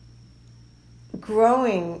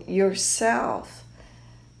growing yourself,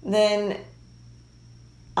 then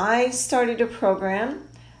I started a program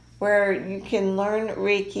where you can learn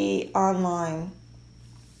Reiki online.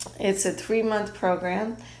 It's a 3-month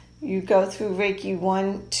program. You go through Reiki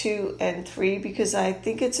 1, 2, and 3 because I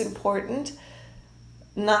think it's important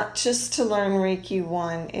not just to learn Reiki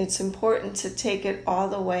 1. It's important to take it all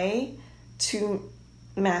the way to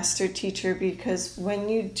master teacher, because when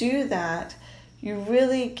you do that, you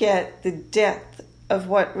really get the depth of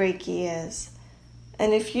what Reiki is.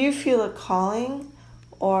 And if you feel a calling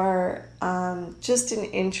or just an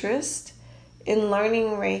interest in learning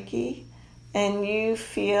Reiki, and you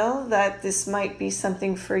feel that this might be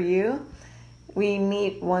something for you, We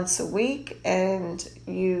meet once a week, and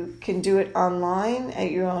you can do it online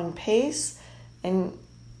at your own pace. And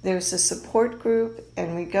there's a support group,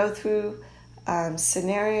 and we go through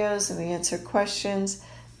scenarios and we answer questions.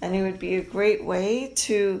 And it would be a great way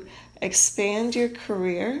to expand your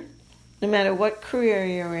career, no matter what career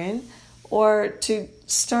you're in, or to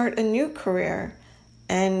start a new career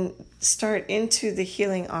and start into the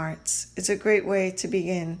healing arts. It's a great way to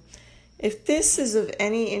begin. If this is of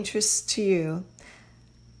any interest to you,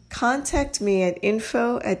 contact me at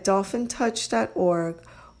info@dolphintouch.org,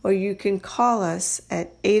 or you can call us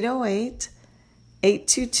at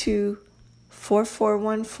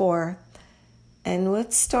 808-822-4414, and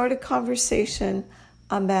let's start a conversation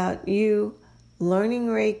about you learning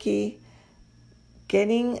Reiki,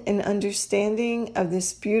 getting an understanding of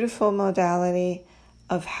this beautiful modality,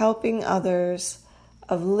 of helping others,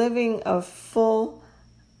 of living a full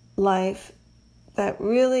life that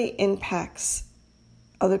really impacts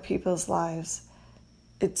other people's lives.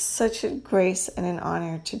 It's such a grace and an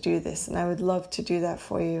honor to do this, and I would love to do that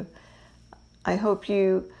for you. I hope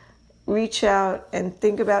you reach out and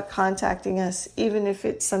think about contacting us, even if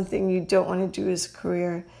it's something you don't want to do as a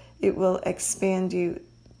career. It will expand you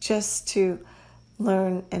just to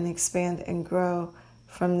learn and expand and grow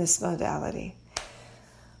from this modality.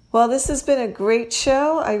 Well, this has been a great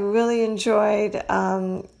show. I really enjoyed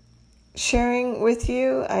sharing with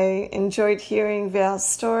you. I enjoyed hearing Val's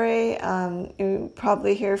story. You'll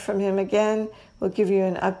probably hear from him again. We'll give you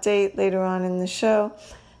an update later on in the show.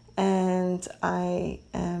 And I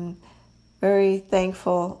am very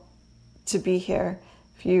thankful to be here.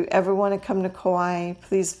 If you ever want to come to Kauai,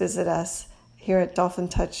 please visit us here at Dolphin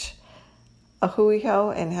Touch. Ahui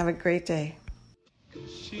ho, and have a great day.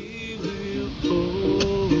 She will